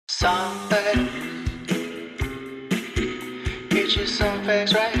Song facts. Get your song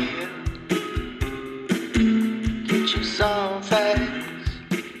facts right here. Get your song facts.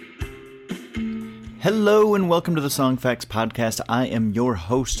 Hello and welcome to the Song Facts Podcast. I am your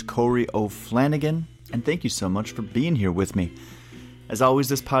host, Corey O'Flanagan, and thank you so much for being here with me. As always,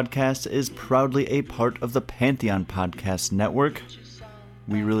 this podcast is proudly a part of the Pantheon Podcast Network.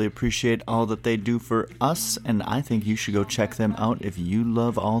 We really appreciate all that they do for us, and I think you should go check them out if you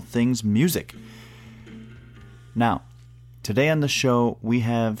love all things music. Now, today on the show, we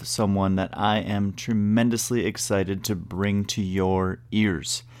have someone that I am tremendously excited to bring to your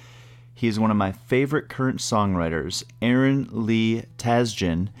ears. He is one of my favorite current songwriters. Aaron Lee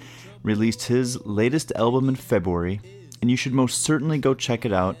Tasjan released his latest album in February, and you should most certainly go check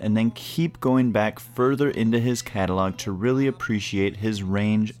it out and then keep going back further into his catalog to really appreciate his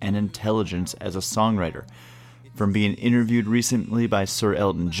range and intelligence as a songwriter. From being interviewed recently by Sir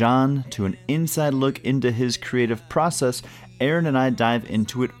Elton John to an inside look into his creative process, Aaron and I dive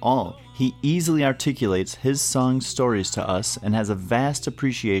into it all. He easily articulates his song stories to us and has a vast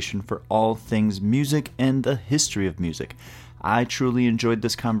appreciation for all things music and the history of music. I truly enjoyed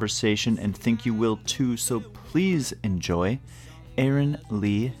this conversation and think you will too, so please enjoy Aaron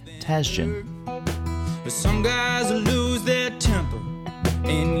Lee Tasjan. Some guys lose their temper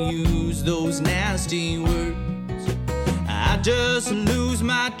and use those nasty words. I just lose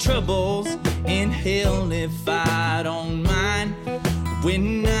my troubles in hell if I don't mind.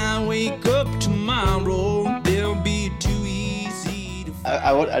 When I wake up tomorrow, they'll be too easy to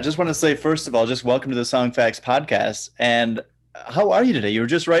find. I just want to say, first of all, just welcome to the Song Facts Podcast. And how are you today? You were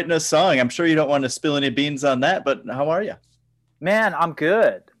just writing a song. I'm sure you don't want to spill any beans on that, but how are you? Man, I'm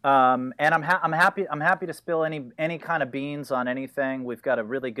good. And I'm happy to spill any kind of beans on anything. We've got a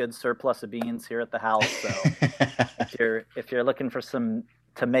really good surplus of beans here at the house. So if you're looking for some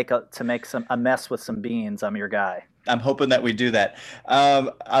to make a mess with some beans, I'm your guy. I'm hoping that we do that.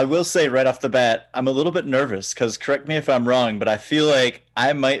 I will say right off the bat, I'm a little bit nervous because, correct me if I'm wrong, but I feel like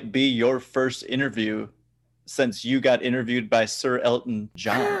I might be your first interview since you got interviewed by Sir Elton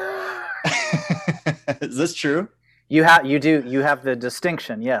John. Is this true? You have the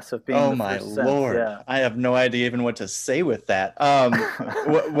distinction, yes, of being. Oh the my first Lord! Yeah. I have no idea even what to say with that.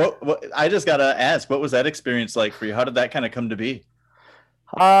 What I just gotta ask, what was that experience like for you? How did that kind of come to be?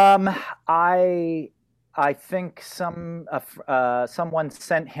 I think someone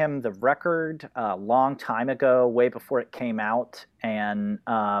sent him the record a long time ago, way before it came out, and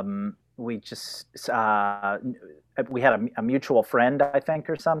we had a mutual friend, I think,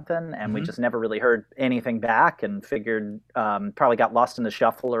 or something, and we just never really heard anything back, and figured probably got lost in the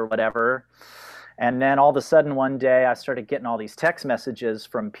shuffle or whatever. And then all of a sudden one day I started getting all these text messages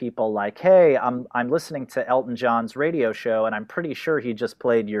from people like, "Hey, I'm listening to Elton John's radio show, and I'm pretty sure he just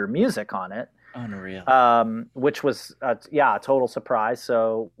played your music on it." Unreal. Which was a total surprise.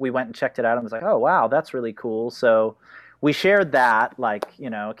 So we went and checked it out and was like, "Oh wow, that's really cool." So we shared that, like,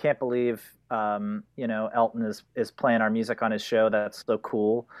 can't believe Elton is playing our music on his show. That's so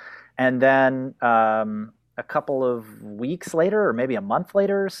cool. And then a couple of weeks later, or maybe a month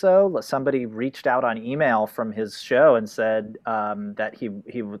later or so, somebody reached out on email from his show and said that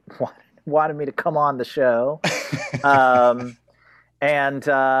he wanted me to come on the show. And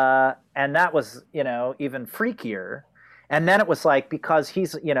that was, even freakier. And then it was like, because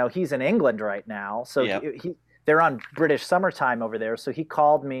he's in England right now, so Yep. they're on British summertime over there. So he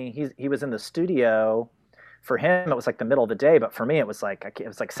called me. He was in the studio. For him, it was like the middle of the day, but for me, it was like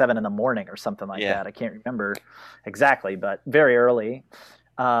 7 a.m. or something like that. I can't remember exactly, but very early,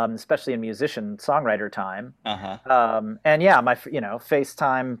 especially in musician songwriter time. And yeah, my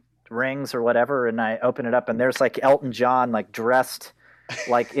FaceTime rings or whatever, and I open it up, and there's like Elton John, like dressed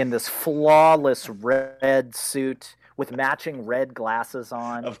like in this flawless red suit with matching red glasses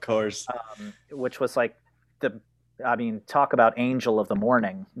on. Of course. Which was like talk about angel of the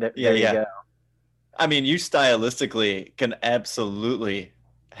morning. There you go. I mean, you stylistically can absolutely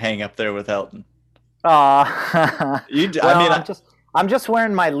hang up there with Elton. I'm just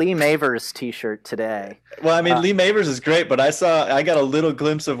wearing my Lee Mavers t-shirt today. Well, I mean, Lee Mavers is great, but I got a little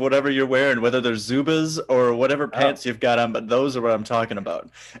glimpse of whatever you're wearing, whether they're Zubas or whatever pants you've got on, but those are what I'm talking about.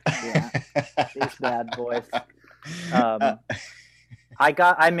 Yeah, these bad boys. I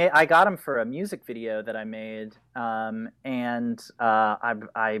got him for a music video that I made, and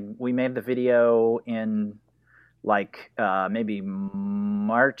we made the video in maybe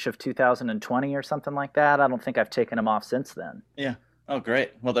March of 2020 or something like that. I don't think I've taken them off since then. Yeah. Oh,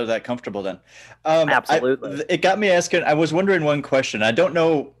 great. Well, they're that comfortable then. Absolutely. It got me asking, I was wondering one question. I don't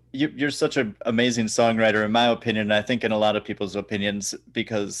know You're such an amazing songwriter, in my opinion, and I think in a lot of people's opinions,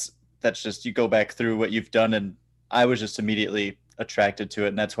 because that's just, you go back through what you've done, and I was just immediately attracted to it,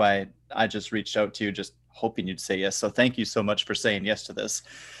 and that's why I just reached out to you, just hoping you'd say yes. So thank you so much for saying yes to this.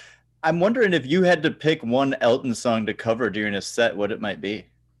 I'm wondering if you had to pick one Elton song to cover during a set, what it might be.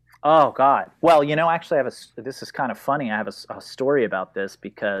 Oh God. Well, actually, this is kind of funny. I have a story about this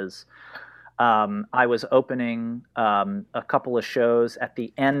because I was opening a couple of shows at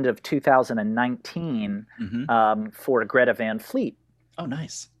the end of 2019 for Greta Van Fleet. Oh,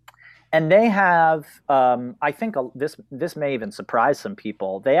 nice. And they have, I think this may even surprise some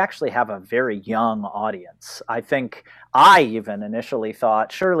people. They actually have a very young audience. I think I even initially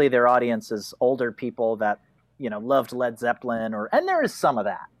thought surely their audience is older people that loved Led Zeppelin, and there is some of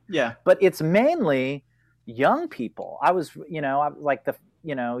that. Yeah. But it's mainly young people. I was like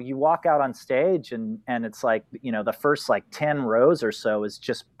you walk out on stage and it's like, the first like 10 rows or so is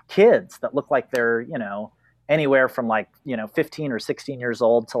just kids that look like they're, anywhere from like, 15 or 16 years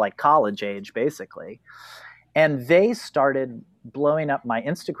old to like college age, basically. And they started blowing up my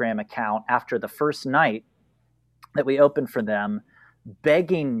Instagram account after the first night that we opened for them,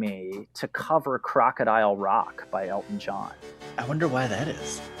 begging me to cover Crocodile Rock by Elton John. I wonder why that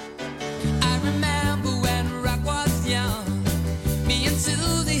is. I remember when rock was young. Me and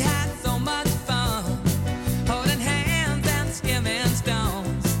Susie had so much fun, holding hands and skimming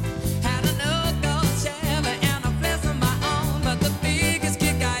stones. Had an old gold Chevy and a place of my own, but the biggest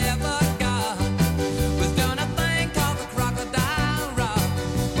kick I ever got was doing a thing called the Crocodile Rock.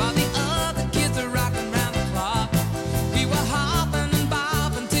 While the other kids are rocking round the clock, we were hopping and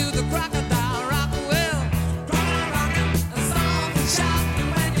bobbing to the Crocodile Rock. Well, crocodile rocking, a song and shouting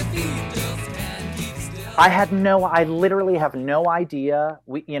when your feet just can't keep still. I literally have no idea.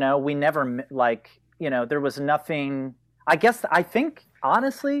 We never there was nothing.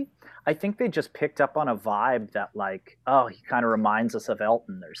 Honestly, I think they just picked up on a vibe that like, oh, he kind of reminds us of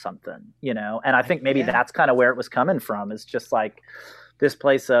Elton or something, and I think maybe that's kind of where it was coming from. It's just like this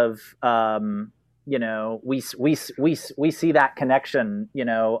place of, we see that connection,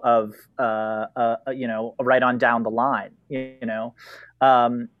 of, right on down the line,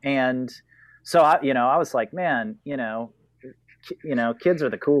 and so I was like, man, kids are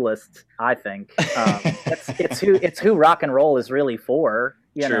the coolest. I think it's who rock and roll is really for.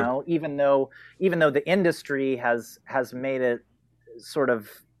 True. Even though the industry has made it sort of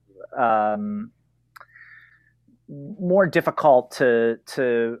more difficult to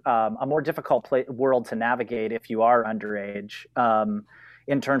a more difficult world to navigate if you are underage,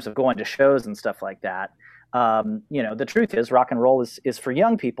 in terms of going to shows and stuff like that. The truth is rock and roll is for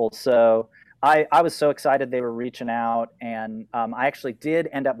young people. So I was so excited they were reaching out, and I actually did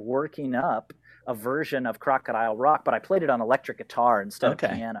end up working up a version of Crocodile Rock, but I played it on electric guitar instead of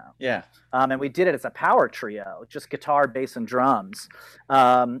piano. Yeah. And we did it as a power trio, just guitar, bass, and drums.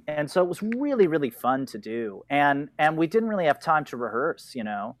 And so it was really, really fun to do. And we didn't really have time to rehearse,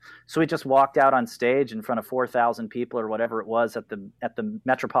 So we just walked out on stage in front of 4,000 people or whatever it was at the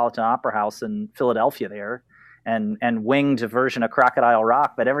Metropolitan Opera House in Philadelphia there. And winged a version of Crocodile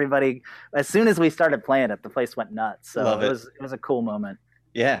Rock, but everybody, as soon as we started playing it, the place went nuts. So it was a cool moment.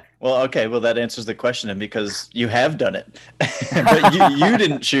 Yeah. Well, okay. Well, that answers the question, and because you have done it, but you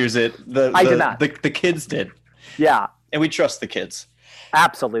didn't choose it. I did not. The kids did. Yeah. And we trust the kids.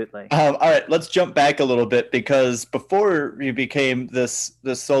 Absolutely. All right. Let's jump back a little bit, because before you became this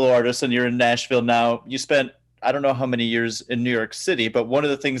solo artist and you're in Nashville now, you spent, I don't know how many years in New York City, but one of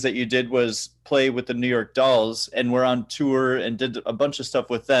the things that you did was play with the New York Dolls, and we're on tour and did a bunch of stuff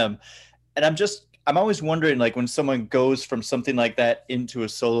with them. And I'm always wondering, like, when someone goes from something like that into a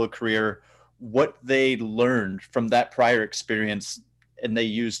solo career, what they learned from that prior experience and they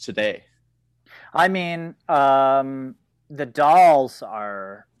use today. I mean, the Dolls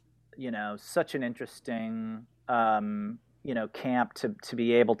are, such an interesting, camp to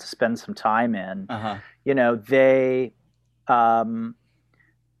be able to spend some time in.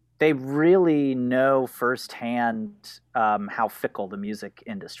 They really know firsthand how fickle the music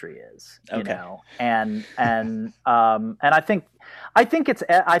industry is, and I think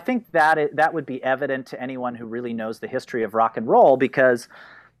that would be evident to anyone who really knows the history of rock and roll, because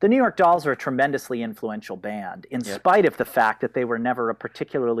the New York Dolls are a tremendously influential band, in spite of the fact that they were never a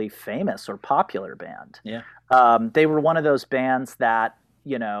particularly famous or popular band. Yeah. They were one of those bands that,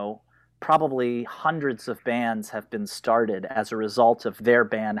 probably hundreds of bands have been started as a result of their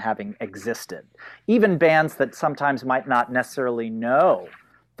band having existed. Even bands that sometimes might not necessarily know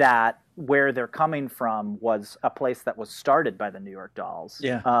that where they're coming from was a place that was started by the New York Dolls.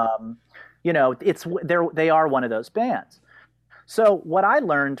 Yeah. They are one of those bands. So what I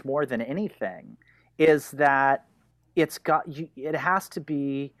learned more than anything is that it has to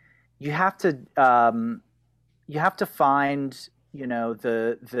be, you have to, you have to find, you know,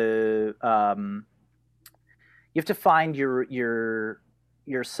 you have to find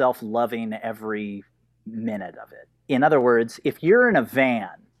yourself loving every minute of it. In other words, if you're in a van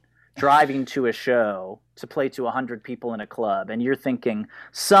driving to a show to play to 100 people in a club and you're thinking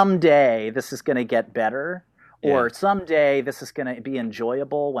someday this is going to get better, or someday this is going to be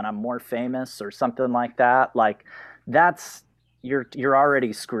enjoyable when I'm more famous or something like that, like that's, you're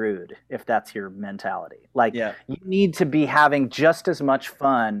already screwed if that's your mentality. Like you need to be having just as much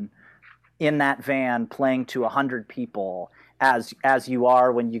fun in that van playing to 100 people as you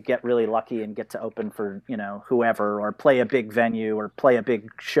are when you get really lucky and get to open for, you know, whoever, or play a big venue or play a big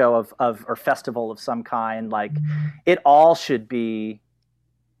show of or festival of some kind. Like it all should be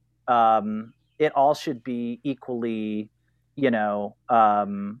equally, you know,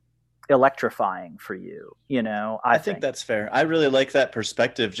 electrifying for you, you know. I think that's fair. I really like that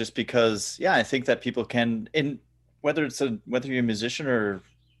perspective, just because I think that people can, in whether you're a musician or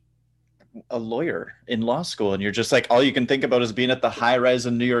a lawyer in law school, and you're just like, all you can think about is being at the high rise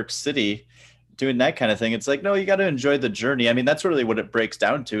in New York City doing that kind of thing. It's like, no, you got to enjoy the journey. I mean, that's really what it breaks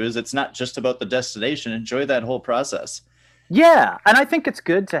down to, is it's not just about the destination. Enjoy that whole process. Yeah, and I think it's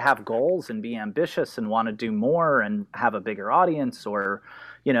good to have goals and be ambitious and want to do more and have a bigger audience, or,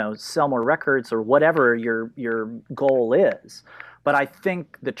 you know, sell more records, or whatever your goal is. But I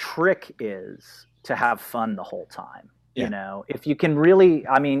think the trick is to have fun the whole time. You know, if you can really,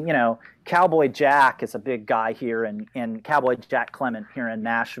 I mean, you know, Cowboy Jack is a big guy here, in Cowboy Jack Clement here in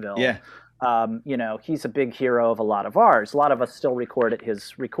Nashville. Yeah. You know, he's a big hero of a lot of ours. A lot of us still record at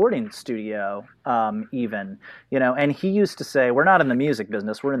his recording studio, even, you know, and he used to say, we're not in the music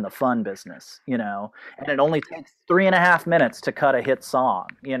business, we're in the fun business, you know, and it only takes 3.5 minutes to cut a hit song,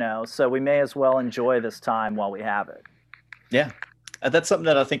 you know, so we may as well enjoy this time while we have it. Yeah. That's something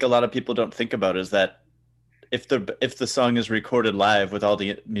that I think a lot of people don't think about, is that if the song is recorded live with all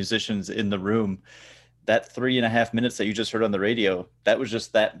the musicians in the room, that 3.5 minutes that you just heard on the radio, that was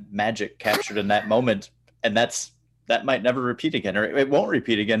just that magic captured in that moment. And that might never repeat again, or it won't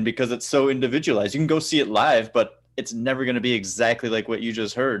repeat again, because it's so individualized. You can go see it live, but it's never going to be exactly like what you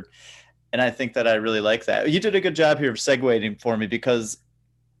just heard. And I think that I really like that. You did a good job here of segueing for me, because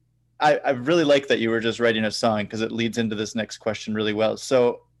I really like that you were just writing a song, because it leads into this next question really well.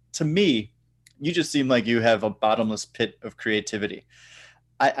 So to me, you just seem like you have a bottomless pit of creativity.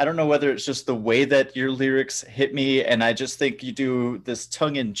 I don't know whether it's just the way that your lyrics hit me, and I just think you do this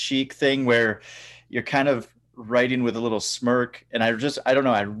tongue-in-cheek thing where you're kind of writing with a little smirk, and I don't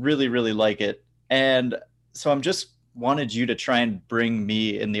know, I really, really like it. And so I'm just wanted you to try and bring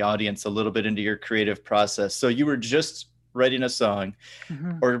me and the audience a little bit into your creative process. So you were just writing a song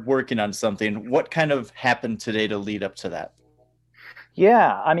or working on something. What kind of happened today to lead up to that?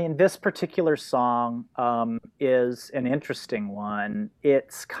 Yeah, I mean, this particular song is an interesting one.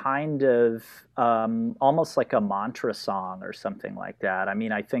 It's kind of almost like a mantra song or something like that. I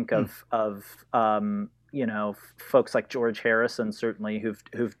mean, I think of you know, folks like George Harrison, certainly,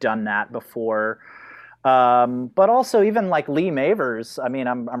 who've done that before. But also even like Lee Mavers. I mean,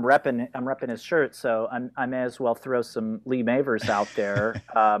 I'm repping his shirt, so I may as well throw some Lee Mavers out there.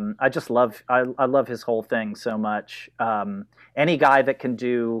 I just love I love his whole thing so much. Any guy that can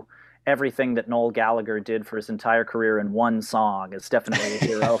do everything that Noel Gallagher did for his entire career in one song is definitely a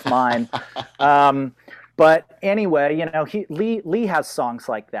hero of mine. But anyway, you know, Lee has songs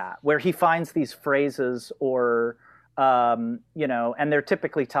like that where he finds these phrases, or you know, and they're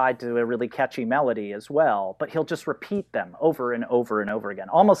typically tied to a really catchy melody as well, but he'll just repeat them over and over and over again,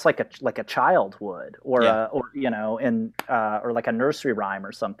 almost like a child would, or or you know, or like a nursery rhyme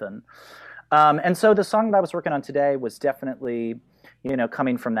or something. And so the song that I was working on today was definitely, you know,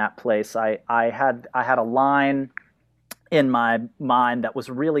 coming from that place. I had a line in my mind that was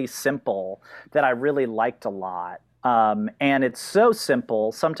really simple that I really liked a lot. And it's so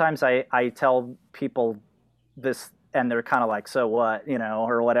simple. Sometimes I tell people this, and they're kind of like, so what, you know,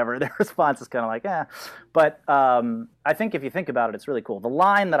 or whatever. Their response is kind of like, eh. But I think if you think about it, it's really cool. The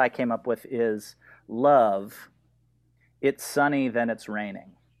line that I came up with is, love, it's sunny, then it's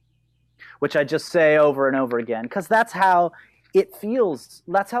raining, which I just say over and over again, because that's how it feels.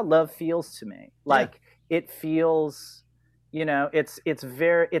 That's how love feels to me. Like it feels, you know, it's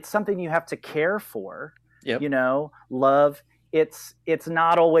something you have to care for. You know, love. It's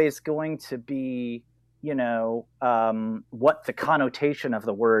not always going to be, you know, what the connotation of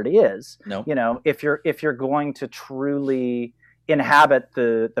the word is. No. You know, if you're going to truly inhabit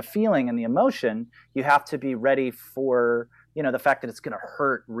the feeling and the emotion, you have to be ready for the fact that it's going to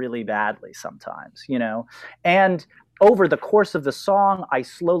hurt really badly sometimes, and over the course of the song, I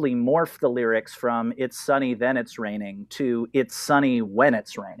slowly morph the lyrics from "It's sunny, then it's raining" to "It's sunny when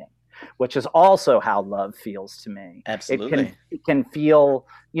it's raining," which is also how love feels to me. Absolutely. It can feel,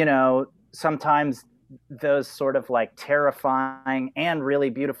 sometimes those sort of like terrifying and really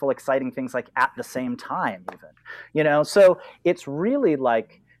beautiful, exciting things like at the same time, even, so it's really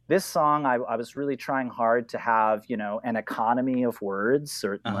like this song, I was really trying hard to have, an economy of words,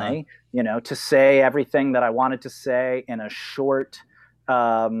 certainly, to say everything that I wanted to say in a short,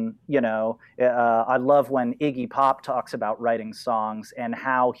 I love when Iggy Pop talks about writing songs and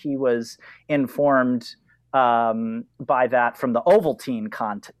how he was informed by that from the Ovaltine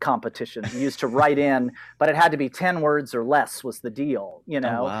competition. He used to write in, but it had to be 10 words or less was the deal,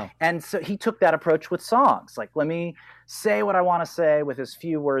 Oh, wow. And so he took that approach with songs. Like, let me say what I want to say with as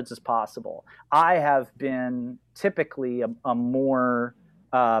few words as possible. I have been typically a more,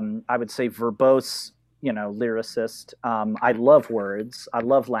 I would say, verbose, lyricist. I love words. I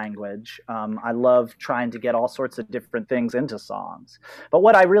love language. I love trying to get all sorts of different things into songs. But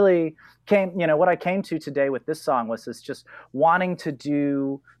what I really what I came to today with this song was just wanting to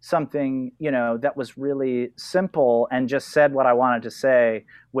do something, that was really simple and just said what I wanted to say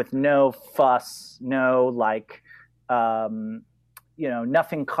with no fuss, no like,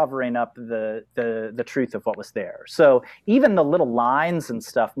 nothing covering up the truth of what was there. So even the little lines and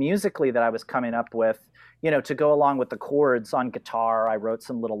stuff musically that I was coming up with, to go along with the chords on guitar, I wrote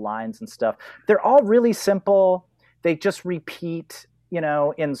some little lines and stuff. They're all really simple. They just repeat,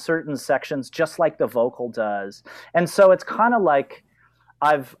 in certain sections, just like the vocal does. And so it's kind of like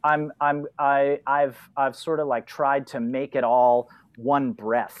I've sort of like tried to make it all one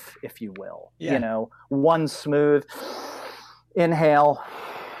breath, if you will. Yeah. One smooth inhale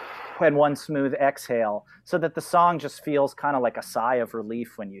and one smooth exhale, so that the song just feels kind of like a sigh of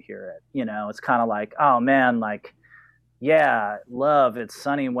relief when you hear it. It's kind of like, oh man, like, yeah, love, it's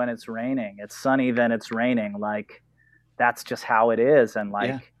sunny when it's raining. It's sunny, then it's raining. Like, that's just how it is. And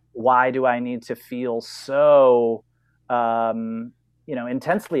like, why do I need to feel so,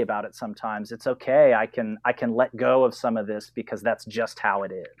 intensely about it sometimes? It's okay. I can let go of some of this because that's just how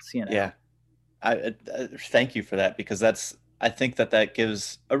it is, Yeah. I thank you for that, because I think that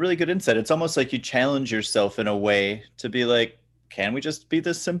gives a really good insight. It's almost like you challenge yourself in a way to be like, can we just be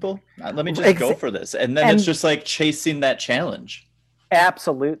this simple? Let me just go for this. And then it's just like chasing that challenge.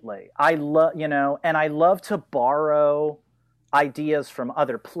 Absolutely. I love to borrow ideas from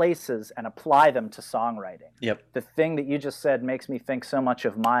other places and apply them to songwriting. Yep. The thing that you just said makes me think so much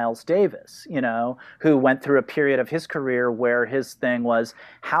of Miles Davis, who went through a period of his career where his thing was,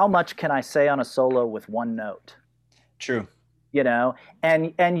 how much can I say on a solo with one note? True.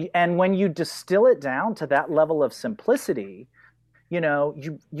 And when you distill it down to that level of simplicity,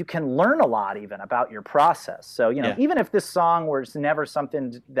 you can learn a lot even about your process. So, even if this song was never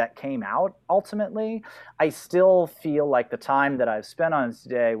something that came out ultimately, I still feel like the time that I've spent on it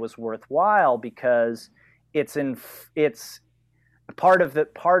today was worthwhile, because it's part of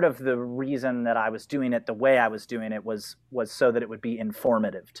the reason that I was doing it the way I was doing it was so that it would be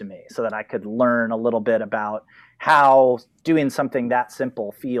informative to me, so that I could learn a little bit about how doing something that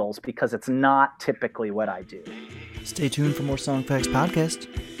simple feels, because it's not typically what I do. Stay tuned for more Song Facts podcast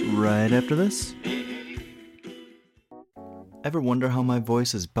right after this. Ever wonder how my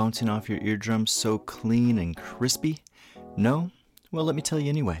voice is bouncing off your eardrums so clean and crispy? No? Well, let me tell you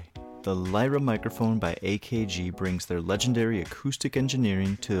anyway. The Lyra microphone by AKG brings their legendary acoustic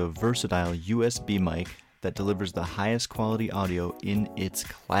engineering to a versatile USB mic that delivers the highest quality audio in its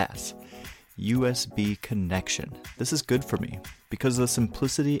class. USB connection. This is good for me because of the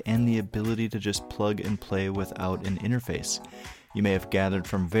simplicity and the ability to just plug and play without an interface. You may have gathered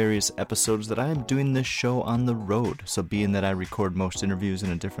from various episodes that I am doing this show on the road, so being that I record most interviews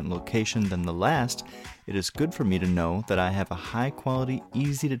in a different location than the last, it is good for me to know that I have a high quality,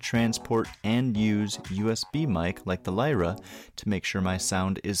 easy to transport and use USB mic like the Lyra to make sure my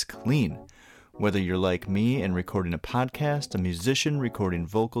sound is clean. Whether you're like me and recording a podcast, a musician recording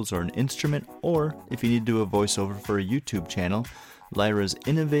vocals or an instrument, or if you need to do a voiceover for a YouTube channel, Lyra's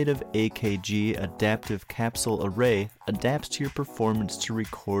innovative AKG adaptive capsule array adapts to your performance to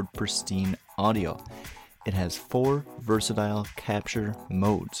record pristine audio. It has 4 versatile capture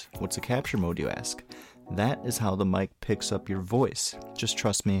modes. What's a capture mode, you ask? That is how the mic picks up your voice. Just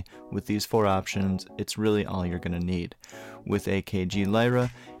trust me, with these 4 options, it's really all you're going to need. With AKG Lyra,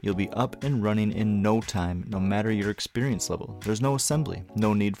 you'll be up and running in no time, no matter your experience level. There's no assembly,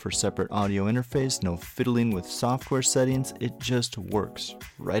 no need for separate audio interface, no fiddling with software settings. It just works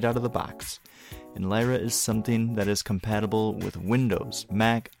right out of the box. and Lyra is something that is compatible with Windows,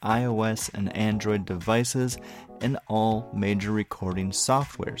 Mac, iOS, and Android devices, and all major recording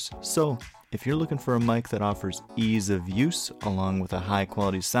softwares. So, if you're looking for a mic that offers ease of use along with a high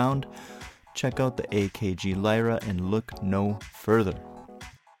quality sound, check out the AKG Lyra and look no further.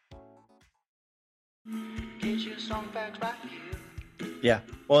 Get your song facts right here. Yeah,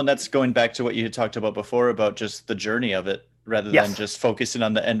 well, and that's going back to what you had talked about before about just the journey of it, rather than just focusing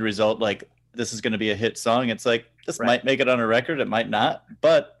on the end result, like this is going to be a hit song. It's like, this might make it on a record, it might not,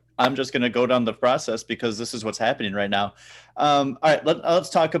 but I'm just going to go down the process because this is what's happening right now. All right, let's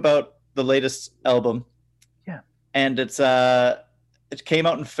talk about the latest album. Yeah. And it came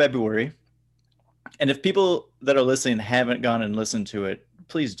out in February. And if people that are listening haven't gone and listened to it,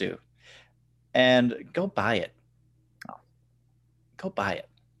 please do. And go buy it. Go buy it.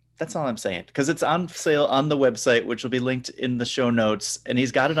 That's all I'm saying. Because it's on sale on the website, which will be linked in the show notes. And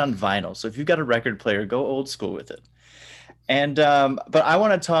he's got it on vinyl. So if you've got a record player, go old school with it. And but I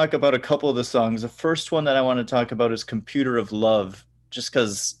want to talk about a couple of the songs. The first one that I want to talk about is Computer of Love, just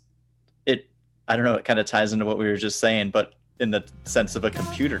because I don't know, it kind of ties into what we were just saying, but in the sense of a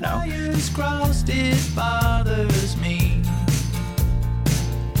computer now. Crossed, it bothers me.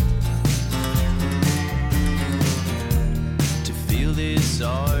 To feel this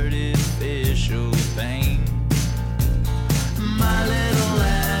artificial pain. My little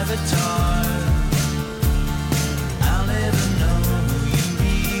avatar, I'll never know who you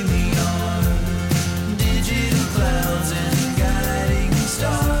really are. Digital clouds and guiding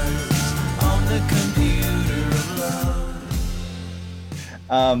stars on the computer of love.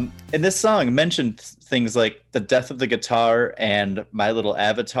 And this song mentioned things like the death of the guitar and My Little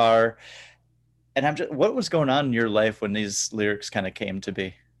Avatar. And what was going on in your life when these lyrics kind of came to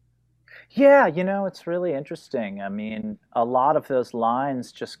be? Yeah, it's really interesting. I mean, a lot of those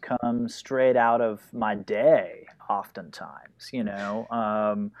lines just come straight out of my day, oftentimes.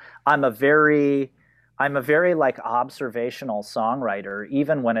 I'm a very like observational songwriter,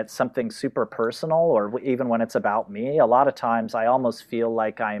 even when it's something super personal or even when it's about me. A lot of times I almost feel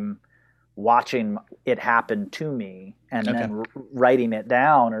like I'm watching it happen to me and then writing it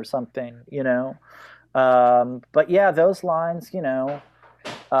down or something, But yeah, those lines, there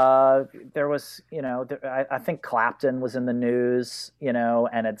was, I think Clapton was in the news,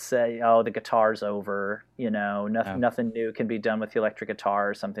 and it said, oh, the guitar's over, nothing new can be done with the electric guitar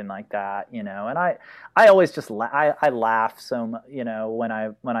or something like that, and I always just, I laugh when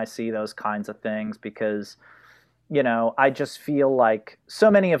I see those kinds of things because, I just feel like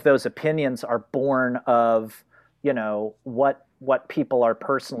so many of those opinions are born of, what people are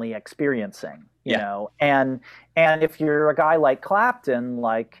personally experiencing. And if you're a guy like Clapton,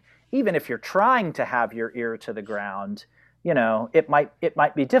 like even if you're trying to have your ear to the ground, it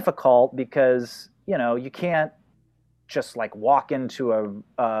might be difficult because you can't just like walk into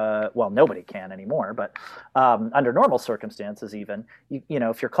well, nobody can anymore, but under normal circumstances, even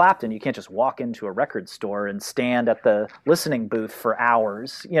if you're Clapton, you can't just walk into a record store and stand at the listening booth for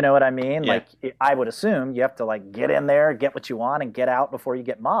hours. You know what I mean? Yeah. Like I would assume you have to like get in there, get what you want, and get out before you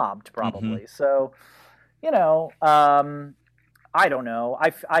get mobbed, probably. Mm-hmm. So, I don't know.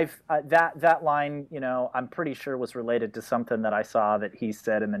 That line, I'm pretty sure was related to something that I saw that he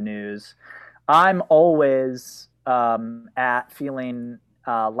said in the news. I'm always at feeling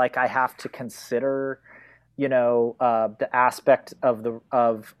like I have to consider, the aspect of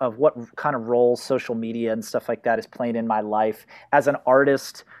what kind of role social media and stuff like that is playing in my life. As an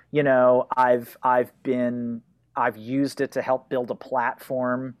artist, I've used it to help build a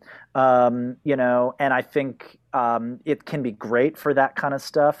platform, and I think it can be great for that kind of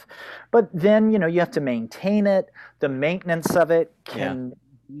stuff. But then, you have to maintain it. The maintenance of it can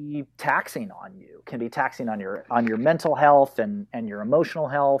be taxing on you, can be taxing on your mental health and your emotional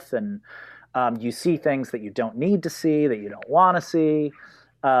health. And you see things that you don't need to see, that you don't want to see.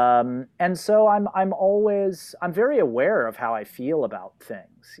 And so I'm very aware of how I feel about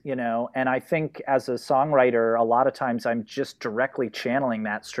things, and I think as a songwriter, a lot of times I'm just directly channeling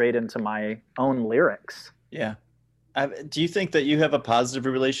that straight into my own lyrics. Yeah. Do you think that you have a positive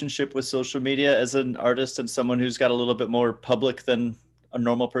relationship with social media as an artist and someone who's got a little bit more public than a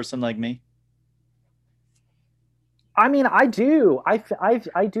normal person like me? I mean, I do.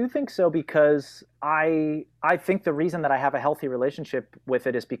 I do think so because I think the reason that I have a healthy relationship with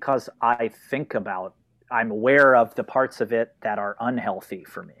it is because I'm aware of the parts of it that are unhealthy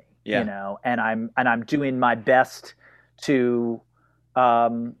for me. Yeah. And I'm doing my best to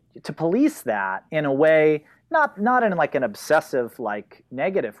police that in a way, not in like an obsessive, like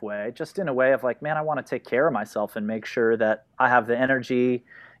negative way, just in a way of like, man, I want to take care of myself and make sure that I have the energy,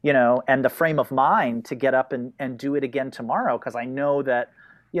 and the frame of mind to get up and do it again tomorrow, because I know that,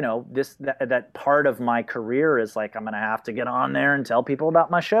 that part of my career is like, I'm going to have to get on there and tell people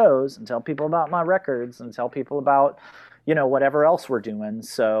about my shows and tell people about my records and tell people about, whatever else we're doing.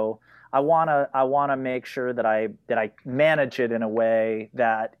 So I want to make sure that I manage it in a way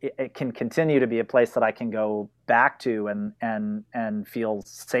that it can continue to be a place that I can go back to and feel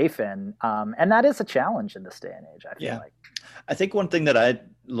safe in. And that is a challenge in this day and age, I feel like. I think one thing that I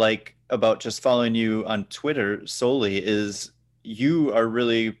like about just following you on Twitter solely is you are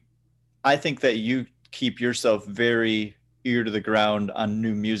really, I think that you keep yourself very ear to the ground on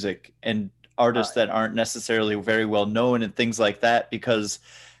new music and artists that aren't necessarily very well known and things like that, because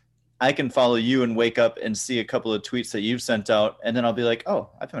I can follow you and wake up and see a couple of tweets that you've sent out, and then I'll be like,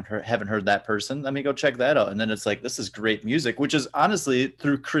 oh, I haven't heard that person. Let me go check that out. And then it's like, this is great music, which is honestly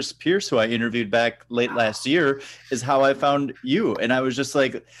through Chris Pierce, who I interviewed back late last year, is how I found you. And I was just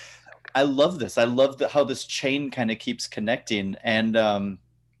like, I love this. I love how this chain kind of keeps connecting. And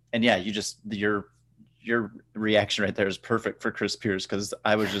yeah, your reaction right there is perfect for Chris Pierce, because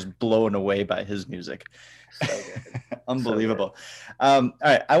I was just blown away by his music. So good. Unbelievable. So good.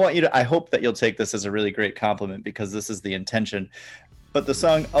 All right. I hope that you'll take this as a really great compliment, because this is the intention. But the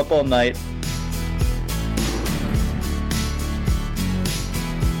song Up All Night.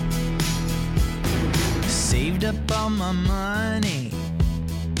 Saved up all my money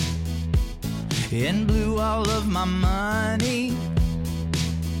and blew all of my money,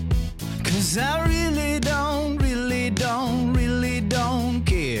 'cause I really don't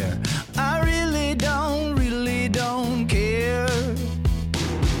care. I really don't care.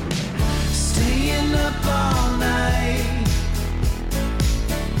 Staying up all night,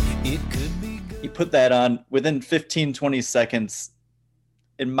 it could be good. You put that on within 15, 20 seconds.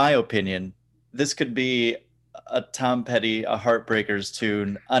 In my opinion, this could be a Tom Petty, a Heartbreakers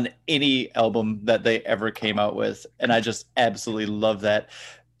tune on any album that they ever came out with. And I just absolutely love that.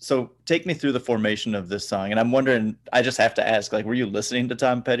 So take me through the formation of this song. And I'm wondering, I just have to ask, like, were you listening to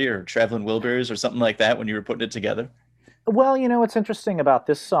Tom Petty or Traveling Wilburys or something like that when you were putting it together? Well, what's interesting about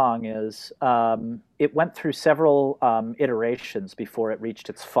this song is it went through several iterations before it reached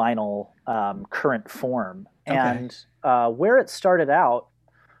its final current form. Okay. And where it started out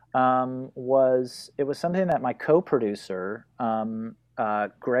was something that my co-producer,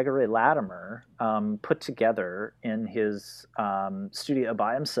 Gregory Latimer, put together in his studio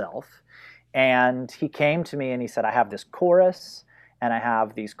by himself. And he came to me and he said, I have this chorus and I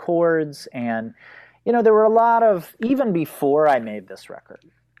have these chords. And, there were a lot of, even before I made this record,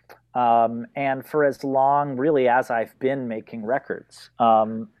 and for as long really as I've been making records,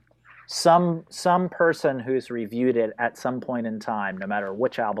 some person who's reviewed it at some point in time, no matter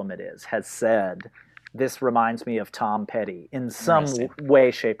which album it is, has said, this reminds me of Tom Petty in some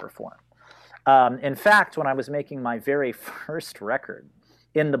way, shape, or form. In fact, when I was making my very first record,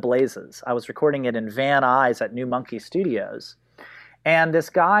 In the Blazes, I was recording it in Van Nuys at New Monkey Studios. And this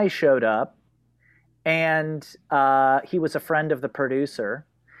guy showed up, and he was a friend of the producer.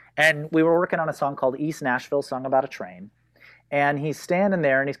 And we were working on a song called East Nashville, sung about a train. And he's standing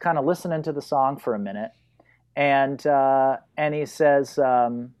there, and he's kind of listening to the song for a minute. And he says...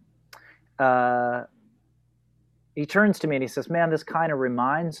 he turns to me and he says, man, this kind of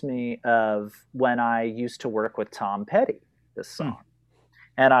reminds me of when I used to work with Tom Petty, this song.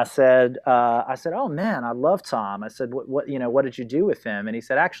 And I said, oh man, I love Tom. I said, what did you do with him? And he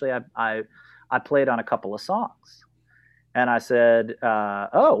said, actually, I played on a couple of songs. And I said,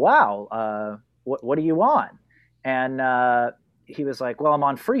 oh, wow. What are you on? And he was like, well, I'm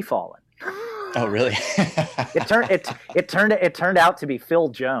on Free Fallin'. Oh, really? It turned out to be Phil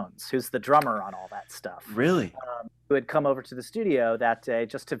Jones, who's the drummer on all that stuff. Really? Who had come over to the studio that day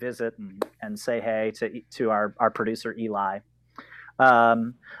just to visit and say hey to our producer Eli.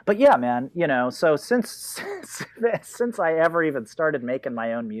 But yeah, man, so since I ever even started making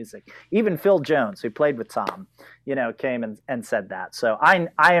my own music, even Phil Jones, who played with Tom, came and said that. So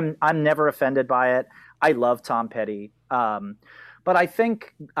I'm never offended by it. I love Tom Petty. But I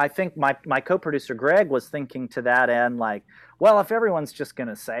think my co-producer Greg was thinking to that end, like, well, if everyone's just going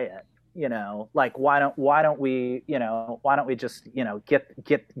to say it, like why don't we just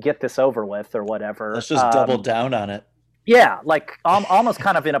get this over with or whatever. Let's just double down on it. Yeah, like almost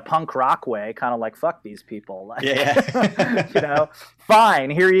kind of in a punk rock way, kind of like fuck these people. Like, yeah. Fine,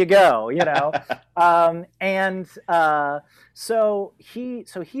 here you go. So he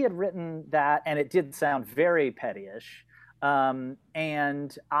had written that, and it did sound very Petty-ish.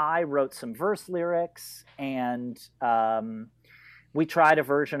 And I wrote some verse lyrics, and we tried a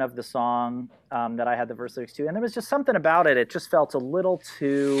version of the song that I had the verse lyrics to, and there was just something about it. It just felt a little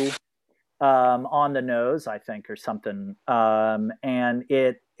too on the nose, I think, or something. And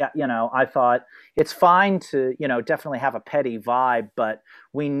it, I thought it's fine to, definitely have a petty vibe, but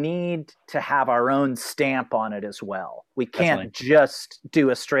we need to have our own stamp on it as well. We can't just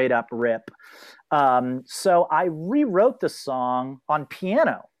do a straight up rip. So I rewrote the song on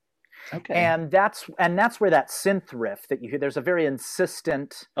piano. Okay. And that's where that synth riff that you hear, there's a very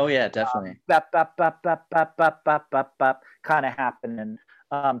insistent. Oh yeah, definitely. Bap, bap, bap, bap, bap, bap, bap, bap, bap, kind of happening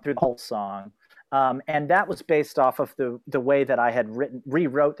through the whole song. And that was based off of the way that I had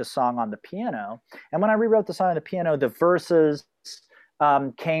rewrote the song on the piano. And when I rewrote the song on the piano, the verses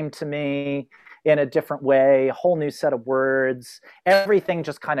came to me in a different way, a whole new set of words. Everything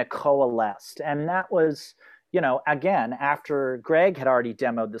just kind of coalesced. And that was, again, after Greg had already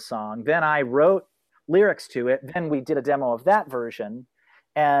demoed the song, then I wrote lyrics to it. Then we did a demo of that version.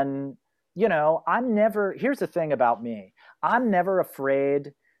 And, here's the thing about me. I'm never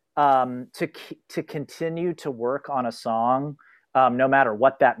afraid to continue to work on a song, no matter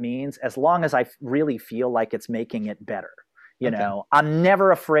what that means, as long as I really feel like it's making it better. I'm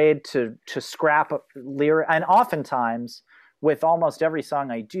never afraid to scrap a lyric. And oftentimes, with almost every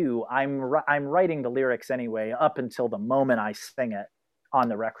song I do, I'm writing the lyrics anyway up until the moment I sing it on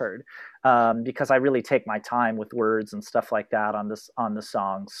the record, because I really take my time with words and stuff like that on the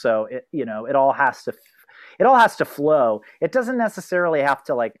song. So it all has to flow. It doesn't necessarily have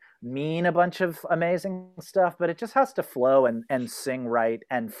to mean a bunch of amazing stuff, but it just has to flow and sing right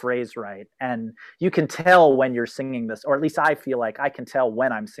and phrase right. And you can tell when you're singing this, or at least I feel like I can tell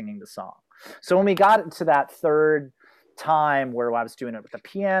when I'm singing the song. So when we got to that third time where I was doing it with the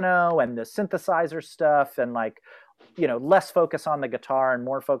piano and the synthesizer stuff and less focus on the guitar and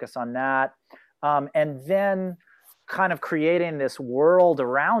more focus on that, and then kind of creating this world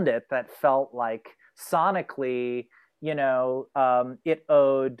around it that felt like sonically, it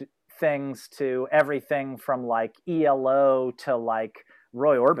owed things to everything from ELO to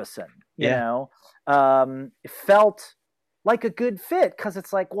Roy Orbison. It felt like a good fit because it's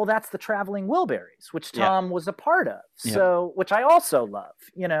that's the Traveling Wilburys, which Tom was a part of. So, which I also love,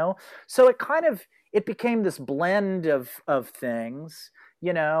 So it became this blend of things,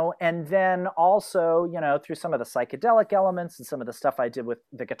 and then also, through some of the psychedelic elements and some of the stuff I did with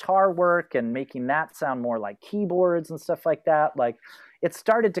the guitar work and making that sound more like keyboards and stuff like that, it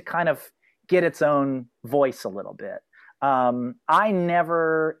started to kind of get its own voice a little bit. I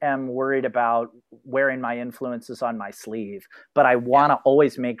never am worried about wearing my influences on my sleeve, but I want to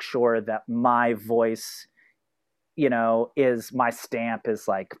always make sure that my voice, is my stamp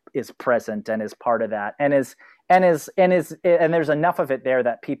is present and is part of that and there's enough of it there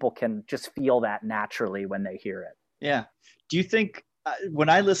that people can just feel that naturally when they hear it. Yeah. Do you think when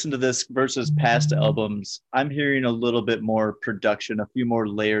I listen to this versus past albums, I'm hearing a little bit more production, a few more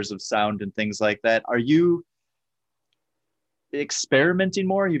layers of sound and things like that? Are you experimenting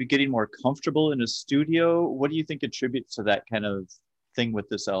more? Are you getting more comfortable in a studio? What do you think attributes to that kind of thing with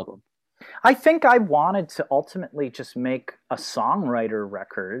this album? I think I wanted to ultimately just make a songwriter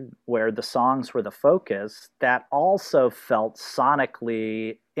record where the songs were the focus that also felt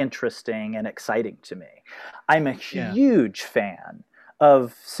sonically interesting and exciting to me. I'm a huge fan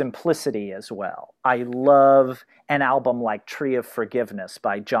of simplicity as well. I love an album like Tree of Forgiveness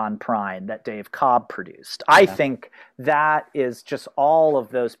by John Prine that Dave Cobb produced. I think that is just all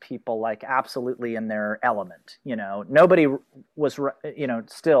of those people absolutely in their element. Nobody was,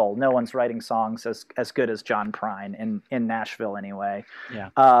 still no one's writing songs as good as John Prine in Nashville anyway. Yeah.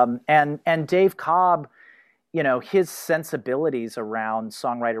 And Dave Cobb, his sensibilities around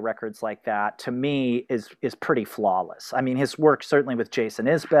songwriter records like that, to me, is pretty flawless. I mean, his work certainly with Jason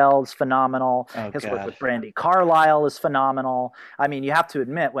Isbell is phenomenal. His work with Brandi Carlile is phenomenal. I mean, you have to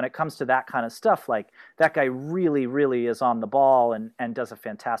admit, when it comes to that kind of stuff, that guy really, really is on the ball and does a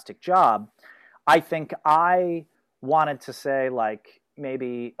fantastic job. I think I wanted to say,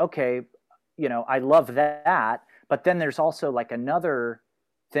 maybe, okay, I love that, but then there's also another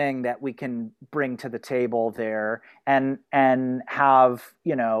thing that we can bring to the table there and have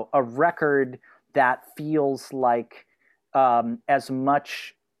a record that feels like as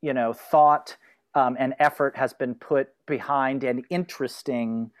much thought and effort has been put behind an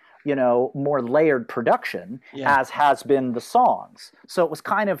interesting more layered production as has been the songs. So it was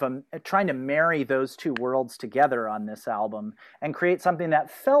kind of trying to marry those two worlds together on this album and create something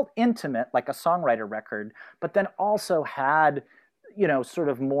that felt intimate like a songwriter record, but then also had sort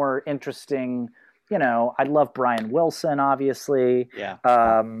of more interesting, I love Brian Wilson, obviously. Yeah.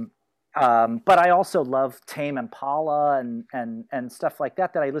 But I also love Tame Impala and stuff like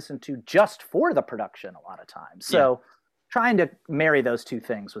that I listen to just for the production a lot of times. So trying to marry those two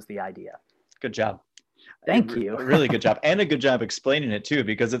things was the idea. Good job. Thank you. Really good job. And a good job explaining it too,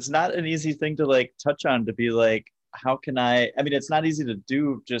 because it's not an easy thing to like touch on, to be like, how can I mean, it's not easy to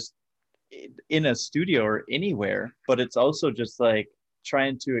do just in a studio or anywhere, but it's also just like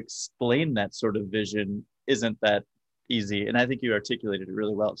trying to explain that sort of vision isn't that easy. And I think you articulated it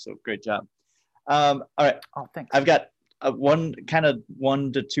really well. So great job. All right. Oh, thanks. I've got one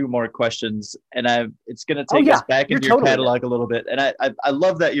to two more questions, and it's going to take us back into your catalog a little bit. And I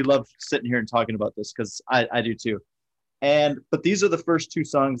love that you love sitting here and talking about this, because I do too. But these are the first two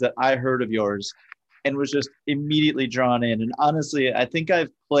songs that I heard of yours and was just immediately drawn in. And honestly, I think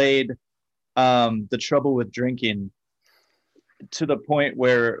I've played The Trouble with Drinking to the point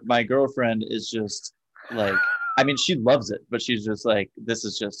where my girlfriend is just like, I mean, she loves it, but she's just like, this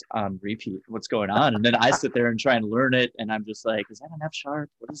is just on repeat. What's going on? And then I sit there and try and learn it. And I'm just like, is that an F sharp?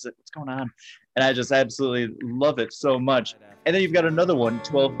 What is it? What's going on? And I just absolutely love it so much. And then you've got another one,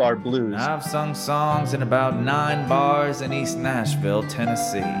 12 Bar Blues. I've sung songs in about 9 bars in East Nashville,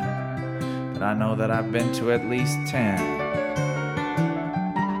 Tennessee. But I know that I've been to at least 10.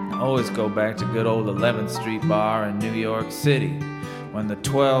 I always go back to good old 11th Street Bar in New York City, when the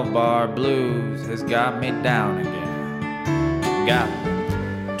 12 Bar Blues has got me down again. Got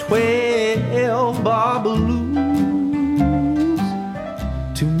 12 Bar Blues,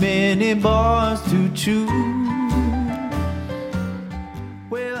 too many bars to choose.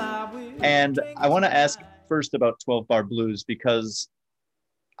 And I want to ask first about 12 Bar Blues, because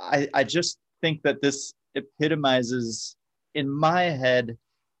I just think that this epitomizes in my head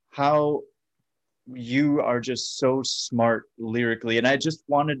how you are just so smart lyrically. And I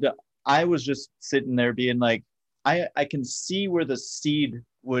was just sitting there being like, I can see where the seed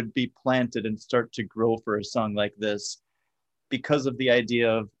would be planted and start to grow for a song like this, because of the idea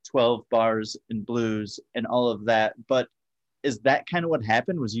of 12 bars and blues and all of that. But is that kind of what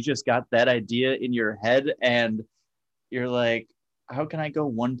happened? Was you just got that idea in your head and you're like, how can I go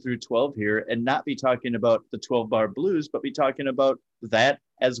 1 through 12 here and not be talking about the 12 bar blues, but be talking about that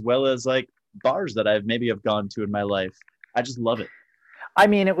as well as like bars that I've maybe have gone to in my life? I just love it. I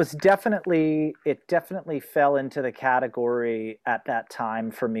mean, it definitely fell into the category at that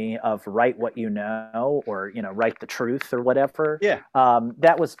time for me of write what you know, or, write the truth or whatever. Yeah.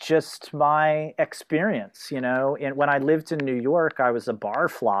 That was just my experience, and when I lived in New York, I was a bar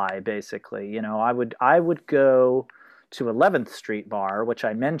fly, basically. I would go to 11th Street Bar, which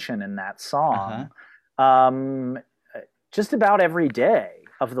I mention in that song, just about every day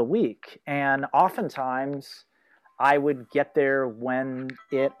of the week. And oftentimes I would get there when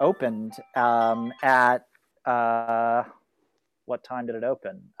it opened at what time did it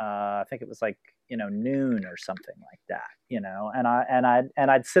open? I think it was like, noon or something like that,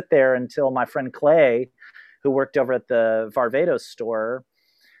 and I'd sit there until my friend Clay, who worked over at the Varvatos store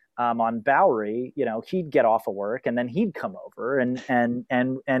on Bowery, he'd get off of work and then he'd come over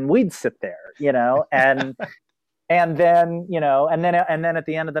and we'd sit there, and then, and then at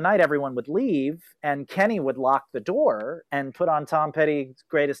the end of the night, everyone would leave and Kenny would lock the door and put on Tom Petty's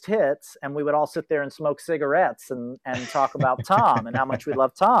greatest hits. And we would all sit there and smoke cigarettes and talk about Tom and how much we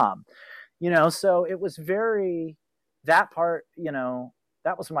love Tom, so it was that part,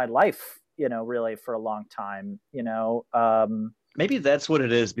 that was my life, really for a long time, Maybe that's what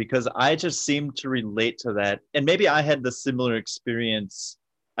it is, because I just seem to relate to that. And maybe I had the similar experience.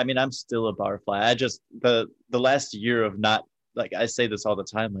 I mean, I'm still a bar fly. I just, the last year of not, like, I say this all the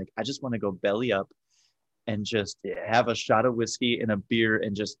time, like, I just want to go belly up and just have a shot of whiskey and a beer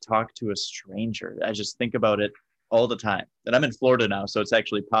and just talk to a stranger. I just think about it all the time. And I'm in Florida now, so it's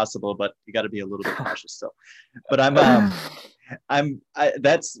actually possible, but you got to be a little bit cautious still. But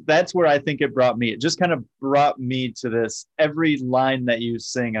that's where I think it brought me. It just kind of brought me to this. Every line that you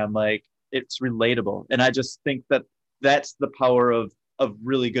sing, I'm like, it's relatable. And I just think that that's the power of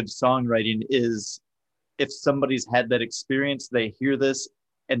really good songwriting, is if somebody's had that experience, they hear this.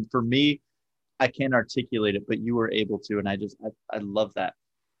 And for me, I can't articulate it, but you were able to. And I love that.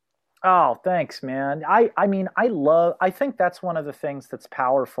 Oh, thanks, man. I think that's one of the things that's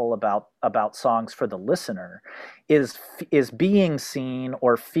powerful about songs for the listener is being seen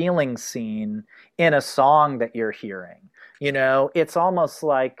or feeling seen in a song that you're hearing. It's almost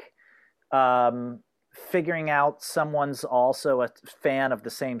like figuring out someone's also a fan of the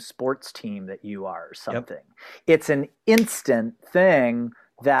same sports team that you are or something. Yep. It's an instant thing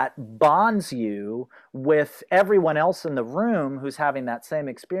that bonds you with everyone else in the room who's having that same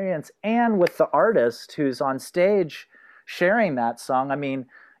experience, and with the artist who's on stage sharing that song. I mean,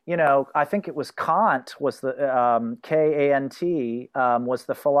 I think it was Kant, was the Kant, was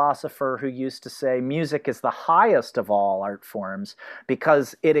the philosopher who used to say music is the highest of all art forms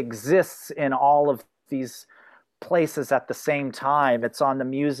because it exists in all of these places at the same time. It's on the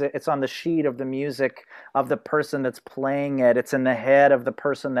music, it's on the sheet of the music of the person that's playing it. It's in the head of the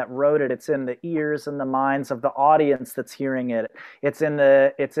person that wrote it. It's in the ears and the minds of the audience that's hearing it. It's in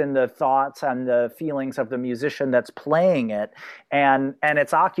the thoughts and the feelings of the musician that's playing it. And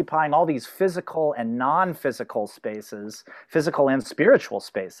it's occupying all these physical and non-physical spaces, physical and spiritual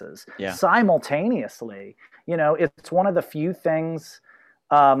spaces simultaneously. It's one of the few things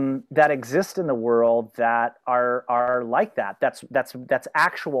that exist in the world that are like that. That's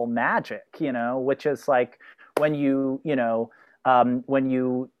actual magic, which is like when you use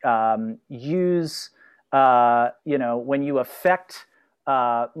when you affect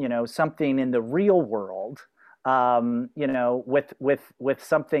something in the real world, with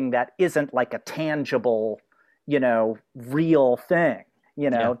something that isn't like a tangible, real thing.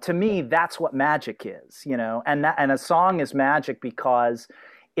 To me, that's what magic is, and a song is magic because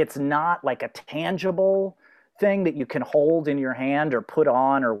it's not like a tangible thing that you can hold in your hand or put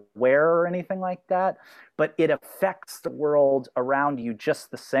on or wear or anything like that, but it affects the world around you just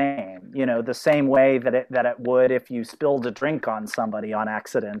the same, the same way that it would if you spilled a drink on somebody on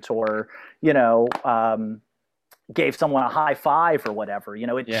accident or, gave someone a high five or whatever.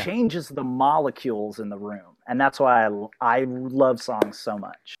 It changes the molecules in the room. And that's why I love songs so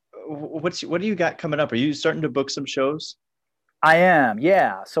much. What do you got coming up? Are you starting to book some shows? I am,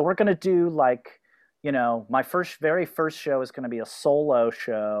 yeah. So we're going to do my very first show is going to be a solo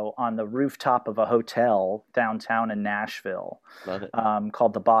show on the rooftop of a hotel downtown in Nashville. Love it.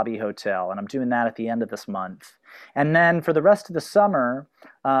 Called the Bobby Hotel. And I'm doing that at the end of this month. And then for the rest of the summer,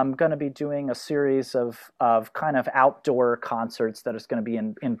 I'm going to be doing a series of kind of outdoor concerts that is going to be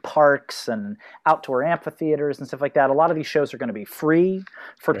in parks and outdoor amphitheaters and stuff like that. A lot of these shows are going to be free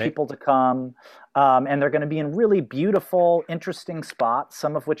for people to come. And they're going to be in really beautiful, interesting spots,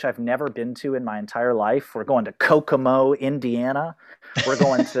 some of which I've never been to in my entire life. We're going to Kokomo, Indiana. We're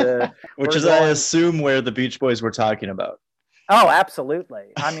going to... I assume, where the Beach Boys were talking about. Oh, absolutely.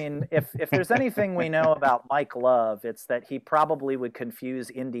 I mean, if there's anything we know about Mike Love, it's that he probably would confuse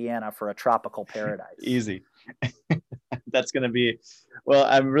Indiana for a tropical paradise. Easy. That's going to be... Well,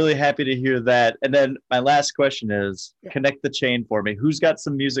 I'm really happy to hear that. And then my last question is, connect the chain for me. Who's got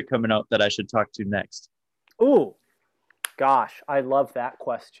some music coming out that I should talk to next? Ooh, gosh, I love that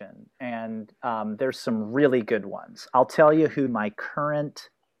question. And there's some really good ones. I'll tell you who my current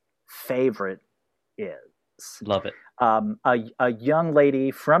favorite is. Love it. A young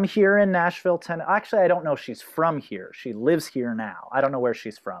lady from here in Nashville, Tennessee. Actually, I don't know if she's from here. She lives here now. I don't know where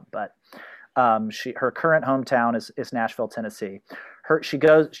she's from, but her current hometown is Nashville, Tennessee. She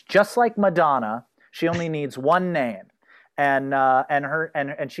goes just like Madonna. She only needs one name,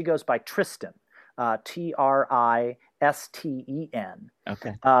 and she goes by Tristan, Tristen.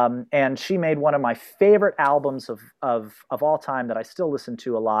 Okay. And she made one of my favorite albums of all time that I still listen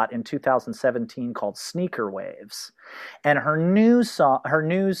to a lot in 2017 called Sneaker Waves. And her new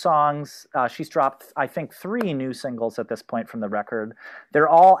songs, she's dropped, I think, 3 new singles at this point from the record. They're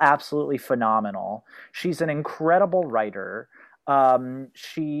all absolutely phenomenal. She's an incredible writer.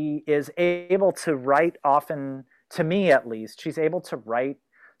 She is able to write often, to me at least, she's able to write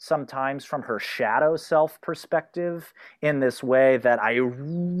sometimes from her shadow self perspective in this way that I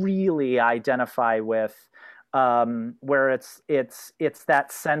really identify with, where it's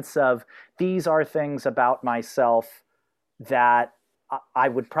that sense of these are things about myself that I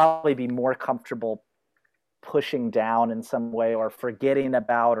would probably be more comfortable pushing down in some way or forgetting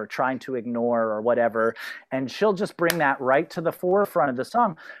about or trying to ignore or whatever. And she'll just bring that right to the forefront of the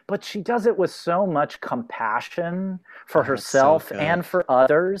song. But she does it with so much compassion for herself and for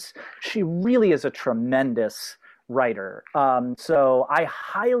others. She really is a tremendous writer. So I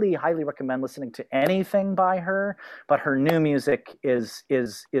highly, highly recommend listening to anything by her, but her new music is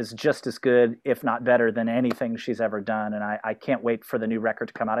just as good, if not better, than anything she's ever done. And I can't wait for the new record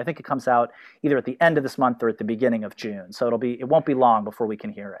to come out. I think it comes out either at the end of this month or at the beginning of June. So it won't be long before we can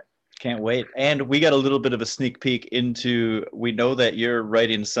hear it. Can't wait. And we got a little bit of a sneak peek into, we know that you're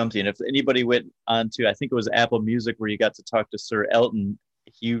writing something. If anybody went onto, I think it was Apple Music, where you got to talk to Sir Elton,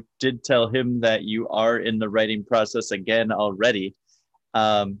 you did tell him that you are in the writing process again already.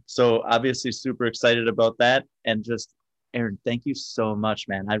 So obviously super excited about that. And just, Aaron, thank you so much,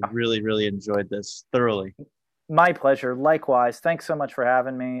 man. I really, really enjoyed this thoroughly. My pleasure. Likewise. Thanks so much for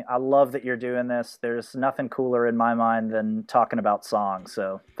having me. I love that you're doing this. There's nothing cooler in my mind than talking about songs.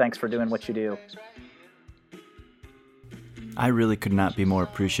 So thanks for doing what you do. I really could not be more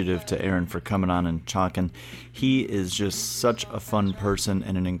appreciative to Aaron for coming on and talking. He is just such a fun person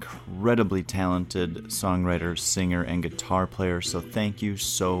and an incredibly talented songwriter, singer, and guitar player, so thank you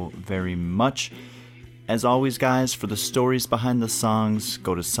so very much. As always, guys, for the stories behind the songs,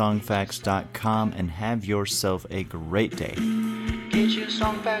 go to songfacts.com and have yourself a great day. Get your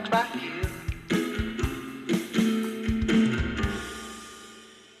song facts right here.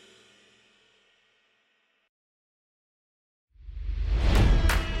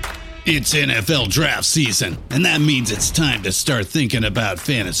 It's NFL draft season, and that means it's time to start thinking about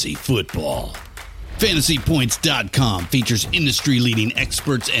fantasy football. FantasyPoints.com features industry-leading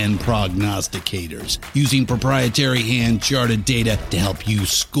experts and prognosticators using proprietary hand-charted data to help you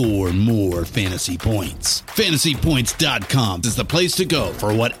score more fantasy points. FantasyPoints.com is the place to go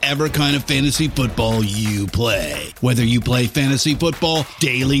for whatever kind of fantasy football you play. Whether you play fantasy football,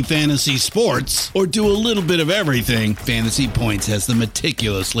 daily fantasy sports, or do a little bit of everything, Fantasy Points has the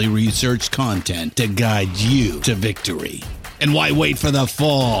meticulously researched content to guide you to victory. And why wait for the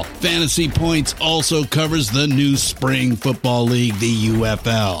fall? Fantasy Points also covers the new spring football league, the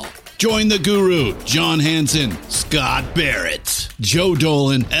UFL. Join the guru, John Hansen, Scott Barrett, Joe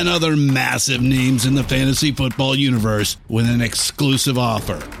Dolan, and other massive names in the fantasy football universe with an exclusive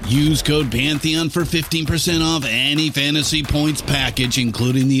offer. Use code Pantheon for 15% off any Fantasy Points package,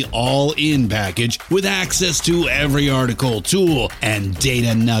 including the all-in package, with access to every article, tool, and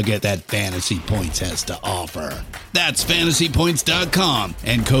data nugget that Fantasy Points has to offer. That's FantasyPoints.com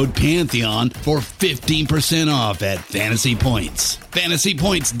and code Pantheon for 15% off at Fantasy Points.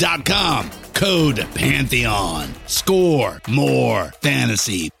 FantasyPoints.com, code Pantheon. Score more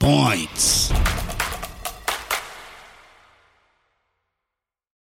fantasy points.